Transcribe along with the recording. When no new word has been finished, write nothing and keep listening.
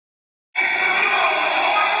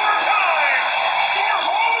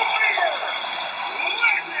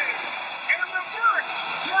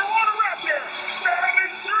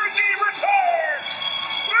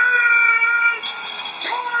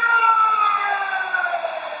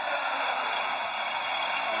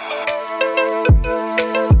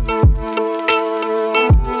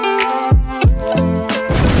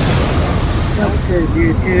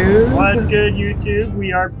What's good, YouTube?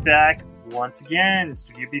 We are back once again,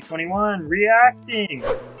 Studio B21, reacting.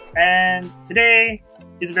 And today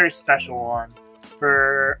is a very special one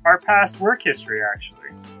for our past work history, actually.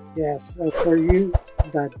 Yes, for you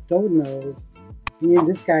that don't know, me and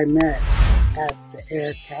this guy met at the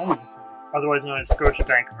Air Canada Center, Otherwise known as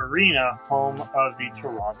Scotiabank Arena, home of the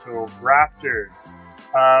Toronto Raptors.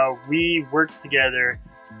 We worked together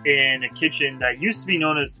in a kitchen that used to be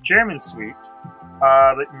known as the Chairman's Suite,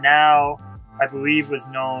 but now I believe was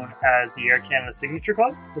known as the Air Canada Signature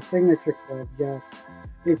Club. The Signature Club, yes.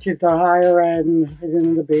 It's just a higher end, hidden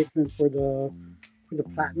in the basement for the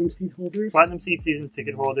platinum seat holders. Platinum seat season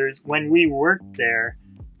ticket holders. When we worked there,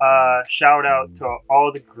 shout out to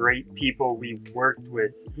all the great people we worked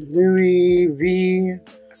with. Louis, V,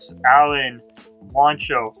 Alan,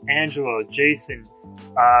 Juancho, Angelo, Jason,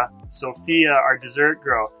 Sophia, our dessert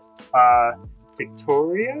girl,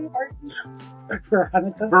 Victoria,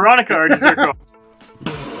 Veronica, our dessert girl.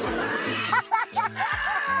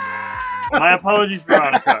 My apologies,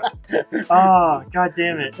 Veronica. Oh, god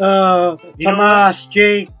damn it. Tomas,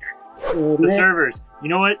 Jake. The servers. You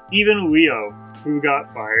know what? Even Leo, who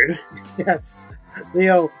got fired. Yes.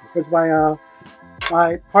 Leo was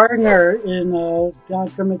my partner in John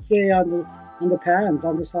Tremetier on the pans,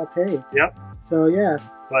 on the saute. Yep. So,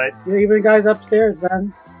 yes. But even guys upstairs,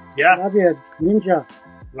 man. Yeah. Love you, Ninja.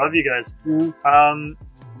 Love you guys. Yeah.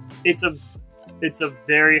 It's a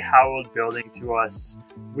very hallowed building to us.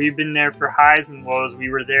 We've been there for highs and lows. We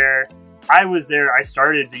were there. I was there. I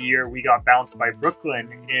started the year we got bounced by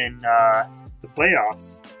Brooklyn in the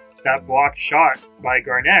playoffs. That blocked shot by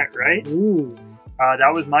Garnett, right? Ooh.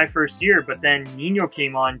 That was my first year, but then Nino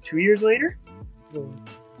came on 2 years later.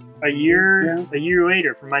 A year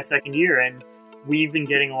later for my second year, and we've been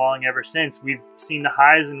getting along ever since. We've seen the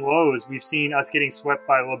highs and lows. We've seen us getting swept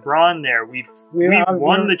by LeBron there. We've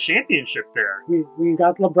won the championship there. We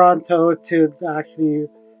got LeBron to actually.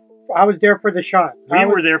 I was there for the shot. We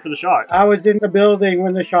were there for the shot. I was in the building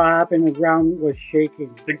when the shot happened. The ground was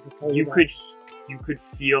shaking. You could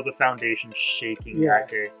feel the foundation shaking that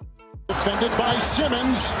day. Defended by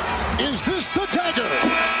Simmons. Is this the dagger?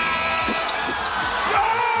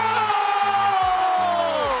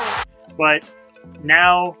 But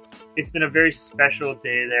now it's been a very special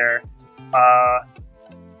day there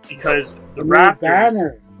because the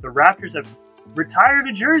Raptors have retired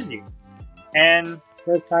a jersey, and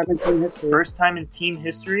first time in team history. First time in team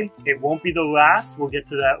history. It won't be the last. We'll get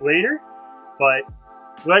to that later, but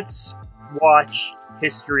let's watch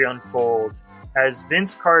history unfold as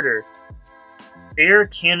Vince Carter, Air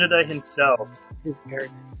Canada himself,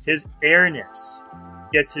 his airness,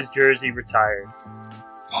 gets his jersey retired.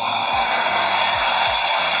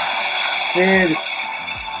 Vince.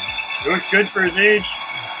 He looks good for his age.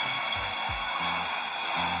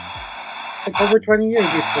 Like over 20 years you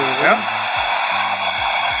played, right? Yeah.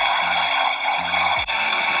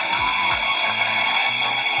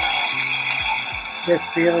 Just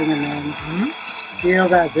feeling it, man. Mm-hmm. Feel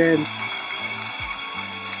that, Vince.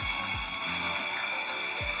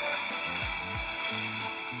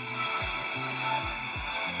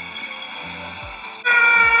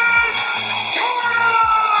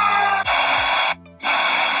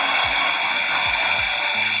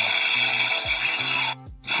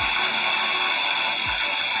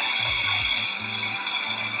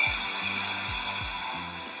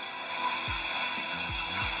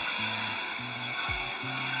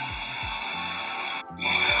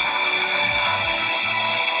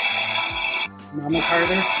 Mama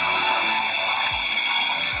Carter.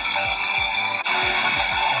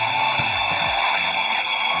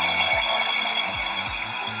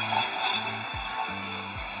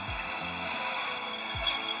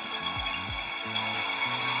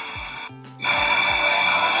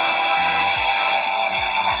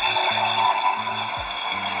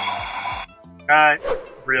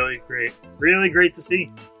 Really great. Really great to see.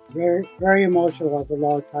 Very, very emotional as a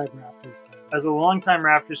longtime Raptors fan. As a longtime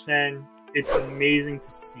Raptors fan, it's amazing to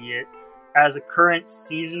see it. As a current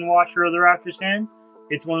season watcher of the Raptors fan,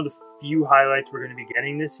 it's one of the few highlights we're going to be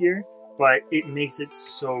getting this year, but it makes it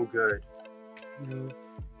so good. Yeah.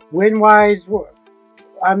 Win-wise,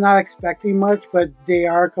 I'm not expecting much, but they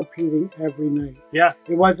are competing every night. Yeah.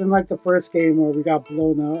 It wasn't like the first game where we got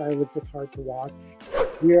blown out and it was just hard to watch.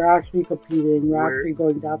 We are actually competing. We're actually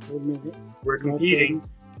going down to a minute. We're competing.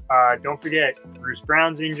 Don't forget, Bruce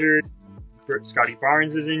Brown's injured. Scotty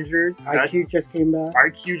Barnes is injured. IQ just came back.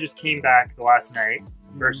 IQ just came back the last night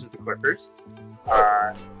versus the Clippers.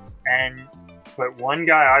 But one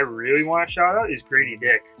guy I really want to shout out is Grady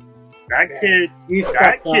Dick. That kid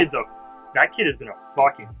has been a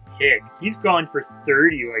fucking kick. He's gone for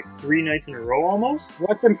 30 like 3 nights in a row almost.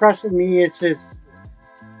 What's impressing me is his.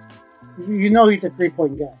 You know he's a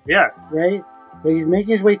 3-point guy. Yeah. Right? But he's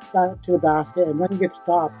making his way back to the basket, and when he gets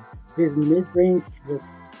stopped, his mid-range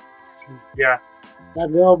looks sweet. Yeah.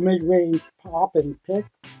 That little mid-range pop and pick,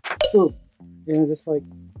 boom. And it's just like,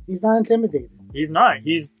 he's not intimidated. He's not.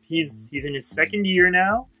 He's in his second year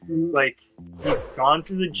now. Mm-hmm. Like, he's gone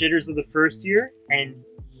through the jitters of the first year, and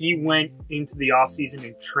he went into the offseason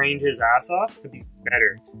and trained his ass off to be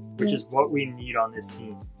better, which is what we need on this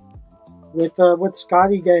team. With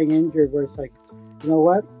Scotty getting injured, where it's like, you know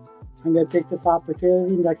what? I'm going to take this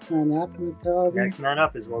opportunity, next man up mentality. Next man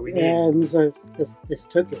up is what we need. And just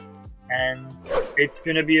took it. And it's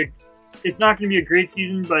not going to be a great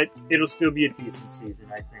season, but it'll still be a decent season,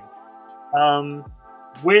 I think.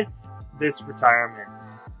 With this retirement,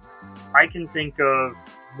 I can think of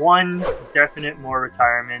one definite more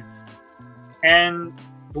retirement, and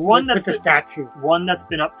one that's a statue. One that's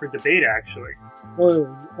been up for debate, actually.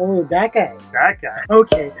 Oh, that guy. That guy.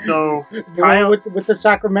 Okay. So Kyle with the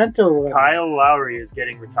Sacramento one. Kyle Lowry is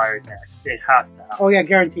getting retired next. It has to happen. Oh yeah,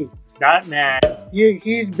 guaranteed. That man.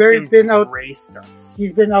 He's been us.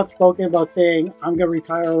 He's been outspoken about saying, "I'm gonna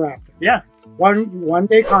retire a Raptor." Yeah. One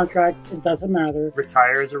day contract. It doesn't matter.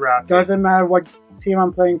 Retire as a Raptor. Doesn't matter what team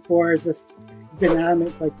I'm playing for. It's just he's been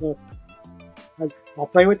adamant. Like, look, I'll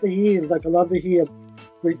play with the Heat. It's like I love the Heat.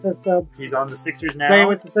 Great system. He's on the Sixers now. Play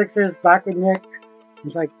with the Sixers. Back with Nick.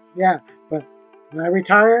 It's like, yeah, but when I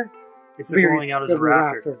retire, it's going out as a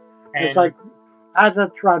Raptor. It's like, as a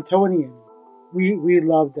Torontonian, we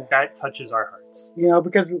love that. That touches our hearts. You know,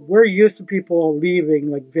 because we're used to people leaving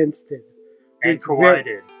like Vince did. And Kawhi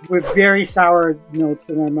did. With very sour notes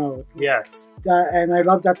in their mouth. Yes. And I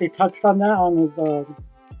love that they touched on that on his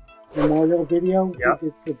memorial video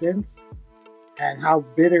for Vince. And how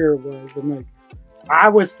bitter it was. And like, I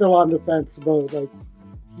was still on the fence about like,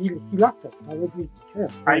 he left us. Why would we care?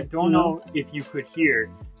 I don't know if you could hear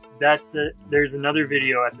that there's another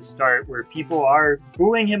video at the start where people are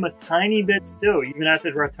booing him a tiny bit still, even at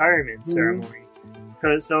the retirement ceremony.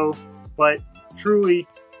 But truly,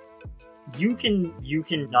 you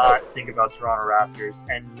cannot think about Toronto Raptors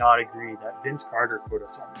and not agree that Vince Carter put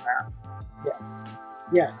us on the map.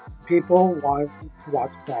 Yes. People want to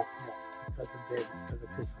watch basketball because of Vince, because of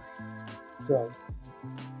his height. So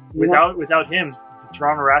without him, the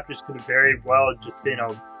Toronto Raptors could have very well just been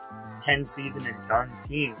a 10 season and done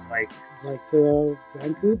team, like the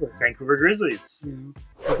Vancouver Grizzlies. You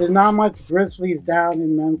know, there's not much Grizzlies down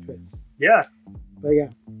in Memphis. Yeah,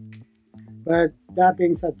 but that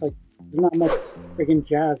being said, like there's not much freaking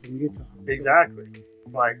Jazz in Utah. Exactly.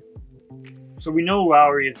 Like, so we know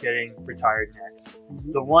Lowry is getting retired next.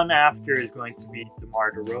 The one after is going to be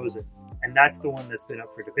DeMar DeRozan, and that's the one that's been up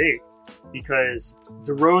for debate because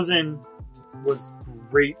DeRozan was a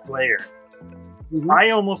great player. I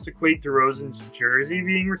almost equate DeRozan's jersey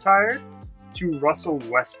being retired to Russell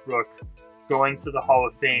Westbrook going to the Hall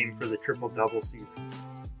of Fame for the triple-double seasons.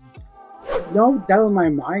 No doubt in my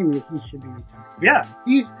mind that he should be retired. Yeah.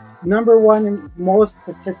 He's number one in most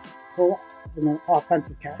statistical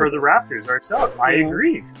offensive category. For the Raptors ourselves. I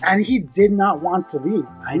agree. And he did not want to leave.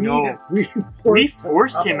 I know. We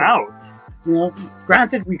forced him out. You know,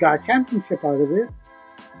 granted, we got a championship out of it.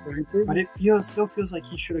 But it still feels like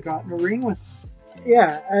he should have gotten a ring with us.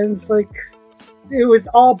 Yeah, and it's like, it was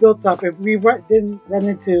all built up. If we didn't run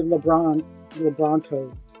into LeBron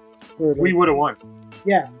we would have won.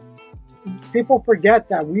 Yeah. People forget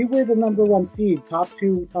that we were the number one seed, top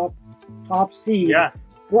seed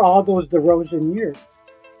for all those DeRozan years,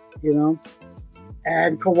 you know?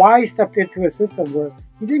 And Kawhi stepped into a system where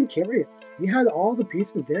he didn't carry us. We had all the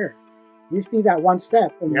pieces there. We just need that one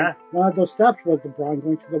step. And one of those steps was LeBron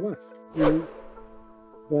going to the West. You know?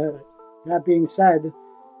 But that being said,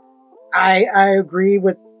 I agree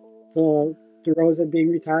with the DeRozan being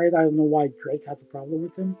retired. I don't know why Drake has a problem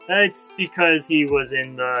with him. It's because he was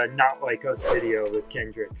in the Not Like Us video with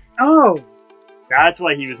Kendrick. Oh. That's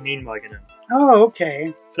why he was mean mugging him. Oh,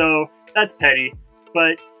 okay. So, that's petty.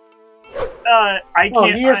 But,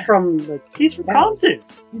 he's from Compton.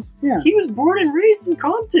 He was born and raised in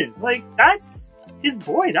Compton. Like, that's his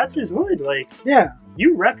boy. That's his hood. Like,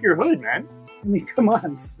 you rep your hood, man. I mean, come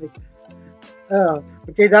on. It's like,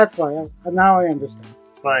 okay, that's why. Now I understand.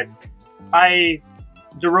 But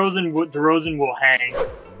DeRozan will hang.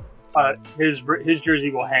 His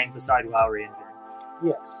jersey will hang beside Lowry and Vince.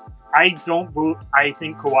 Yes. I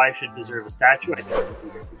think Kawhi should deserve a statue. I think he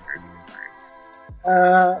gets his jersey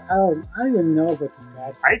retired. I don't even know about the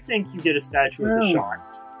statue. I think you get a statue of the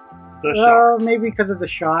shot. Maybe because of the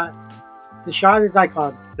shot. The shot is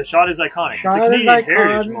iconic. The shot is iconic. Shot it's a Canadian is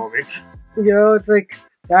heritage iconic. moment. You know, it's like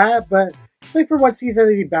that, but it's like for one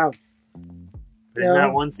season he bounced. In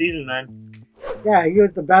that one season, man. Yeah, he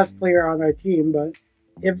was the best player on our team, but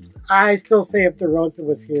I still say if DeRozan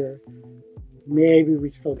was here, maybe we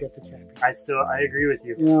still get the championship. I agree with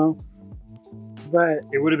you. You know? But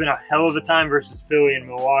it would have been a hell of a time versus Philly and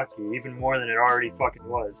Milwaukee, even more than it already fucking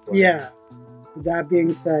was. But yeah. That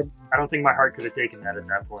being said, I don't think my heart could have taken that at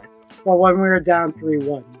that point. Well, when we were down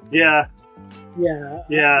 3-1. Yeah.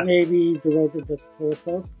 Yeah. Maybe DeRozan doesn't pull us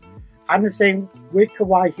up. I'm the same with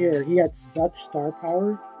Kawhi here. He had such star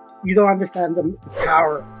power. You don't understand the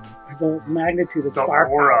power, the magnitude of star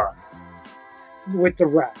power with the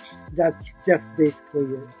refs. That's just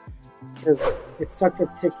basically it. Because it's such a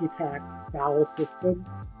ticky-tack foul system.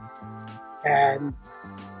 And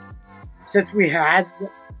since we had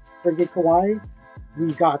friggin' Kawhi,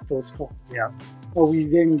 we got those calls. Yeah. But we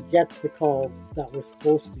didn't get the calls that were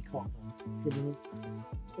supposed to be called. You know?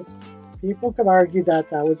 People could argue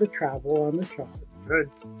that was a travel on the shot. Good.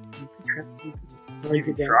 You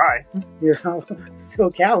could try. You know,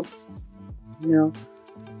 still counts. You know,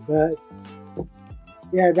 but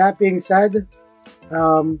yeah. That being said,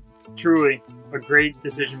 truly a great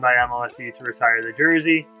decision by MLSE to retire the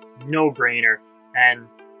jersey. No brainer, and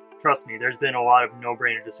trust me, there's been a lot of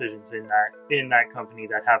no-brainer decisions in that company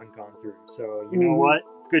that haven't gone through. So you know what?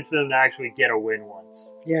 It's good for them to actually get a win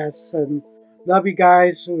once. Yes, and love you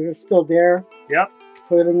guys who are still there. Yep.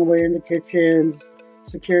 Toiling away in the kitchens.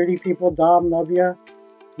 Security people, Dom, love you.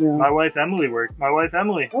 Yeah. My wife Emily worked. My wife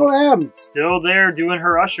Emily. Oh, Em. Still there doing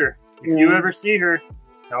her usher. If you ever see her,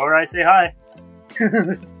 tell her I say hi.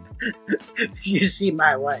 You see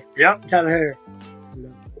my wife. Yep. Tell her.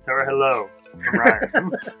 Tell her hello from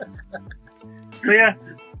Ryan. But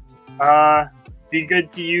yeah. Be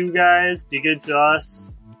good to you guys. Be good to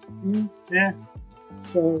us. Mm-hmm. Yeah.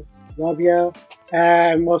 So, love you.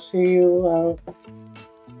 And we'll see you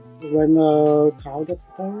when Kyle gets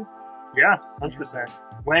retired. Yeah, 100%.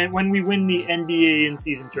 When we win the NBA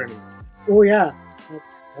in-season tournament. Oh, yeah.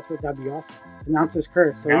 That'd be awesome. Announcer's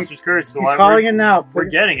curse. So Announcer's curse. So he's calling it now. We're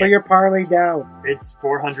getting it. Put your parlay down. It's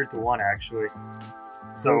 400 to 1, actually.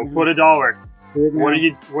 So put $1. Do it now.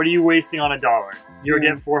 What are you wasting on $1? You'll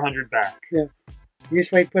get 400 back. Yeah. You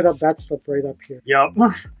just put a bet slip right up here. Yep.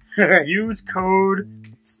 Use code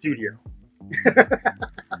STUDIO.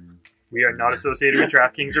 We are not associated with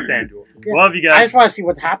DraftKings or FanDuel. Yeah. Love you guys. I just want to see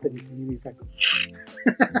what happens when you use that.